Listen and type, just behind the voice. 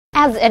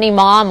As any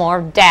mom or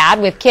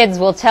dad with kids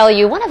will tell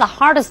you, one of the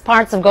hardest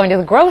parts of going to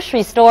the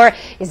grocery store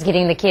is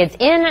getting the kids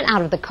in and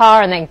out of the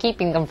car and then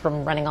keeping them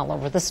from running all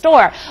over the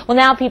store. Well,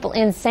 now people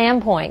in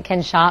Sandpoint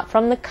can shop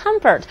from the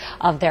comfort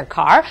of their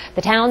car.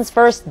 The town's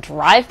first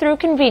drive-thru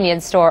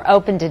convenience store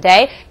opened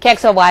today.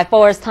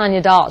 KXLY4's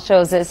Tania Dall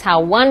shows us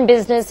how one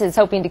business is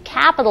hoping to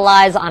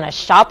capitalize on a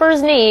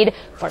shopper's need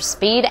for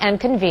speed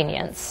and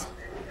convenience.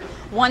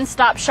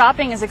 One-stop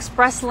shopping is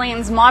Express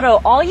Lane's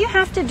motto. All you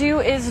have to do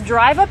is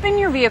drive up in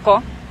your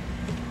vehicle,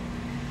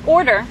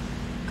 order,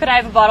 could I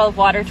have a bottle of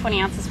water,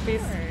 20 ounces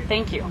please?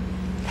 Thank you.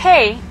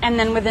 Pay, and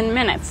then within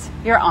minutes,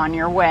 you're on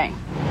your way.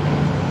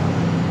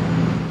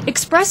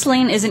 Express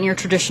Lane isn't your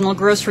traditional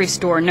grocery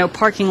store. No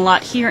parking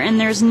lot here, and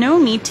there's no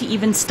need to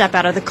even step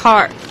out of the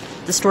car.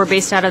 The store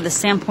based out of the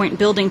Sandpoint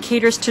building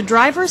caters to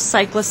drivers,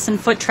 cyclists, and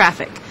foot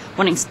traffic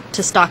wanting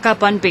to stock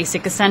up on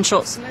basic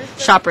essentials.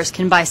 Shoppers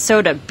can buy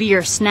soda,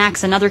 beer,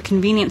 snacks, and other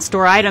convenience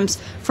store items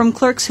from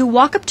clerks who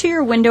walk up to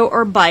your window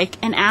or bike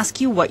and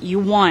ask you what you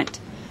want.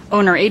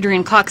 Owner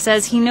Adrian Cox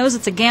says he knows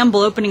it's a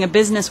gamble opening a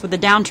business with a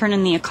downturn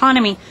in the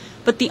economy,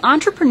 but the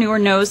entrepreneur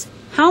knows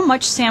how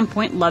much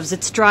Sandpoint loves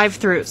its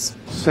drive-thrus.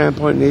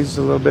 Sandpoint needs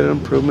a little bit of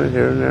improvement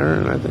here and there,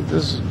 and I think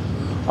this is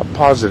a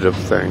positive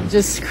thing.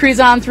 Just cruise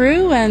on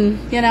through, and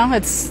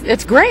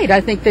it's great.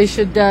 I think they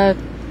should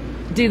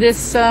do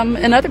this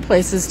in other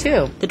places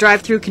too. The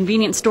drive-thru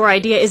convenience store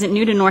idea isn't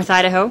new to North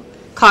Idaho.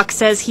 Cox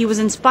says he was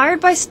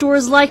inspired by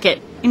stores like it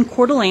in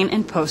Coeur d'Alene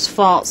and Post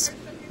Falls.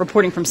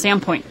 Reporting from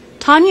Sandpoint,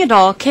 Tania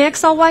Dall,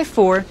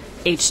 KXLY4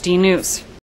 HD News.